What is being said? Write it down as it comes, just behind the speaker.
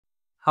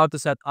how to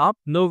set up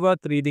Nova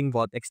Trading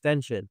Bot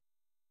extension.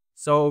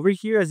 So over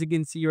here, as you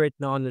can see right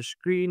now on the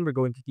screen, we're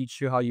going to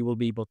teach you how you will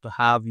be able to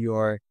have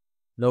your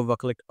Nova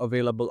Click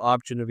available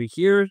option over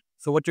here.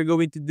 So what you're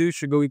going to do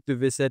is you're going to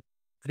visit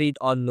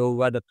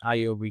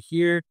tradeonnova.io over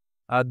here.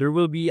 There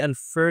will be a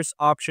first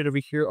option over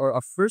here, or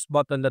a first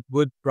button that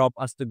would prompt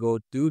us to go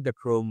to the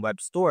Chrome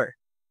Web Store.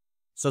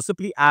 So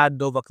simply add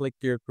NovaClick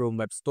to your Chrome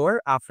Web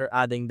Store. After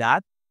adding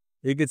that,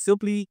 you can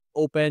simply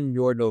open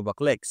your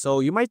NovaClick. So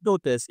you might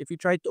notice if you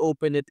try to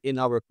open it in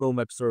our Chrome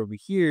Web Store over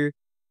here,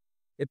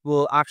 it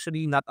will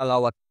actually not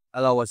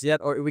allow us yet,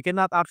 or we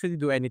cannot actually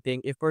do anything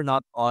if we're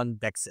not on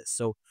Dexys.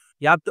 So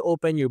you have to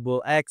open your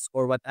BullX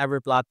or whatever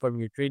platform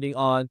you're trading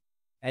on,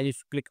 and if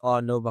you click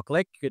on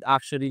NovaClick, you could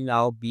actually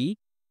now be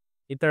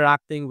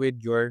interacting with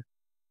your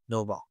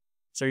Nova.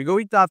 So you're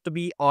going to have to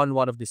be on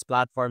one of these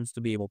platforms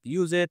to be able to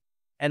use it.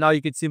 And now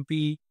you can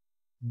simply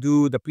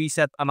do the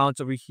preset amounts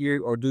over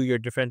here, or do your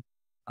different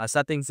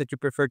settings that you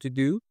prefer to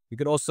do. You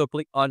could also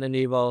click on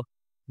enable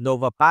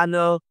Nova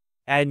panel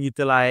and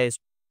utilize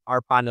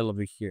our panel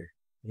over here.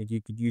 And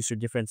you could use your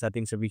different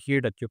settings over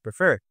here that you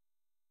prefer.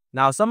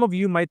 Now, some of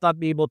you might not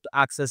be able to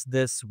access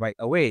this right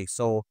away.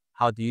 So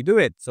how do you do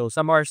it? So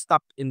some are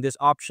stuck in this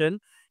option,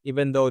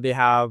 even though they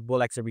have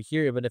BullX over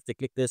here. Even if they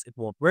click this, it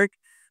won't work.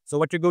 So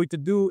what you're going to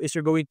do is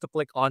you're going to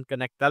click on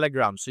Connect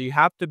Telegram. So you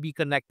have to be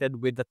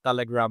connected with the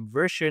Telegram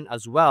version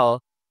as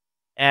well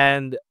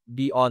and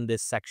be on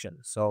this section.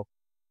 So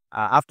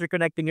after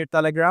connecting your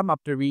Telegram,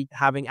 after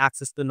having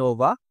access to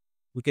Nova,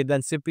 we can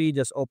then simply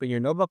just open your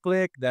Nova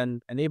Click, then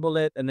enable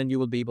it, and then you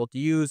will be able to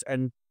use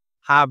and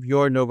have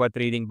your Nova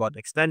Trading Bot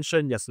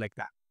extension just like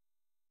that.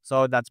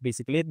 So that's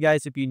basically it,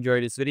 guys. If you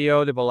enjoyed this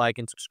video, leave a like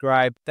and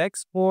subscribe.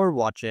 Thanks for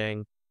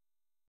watching.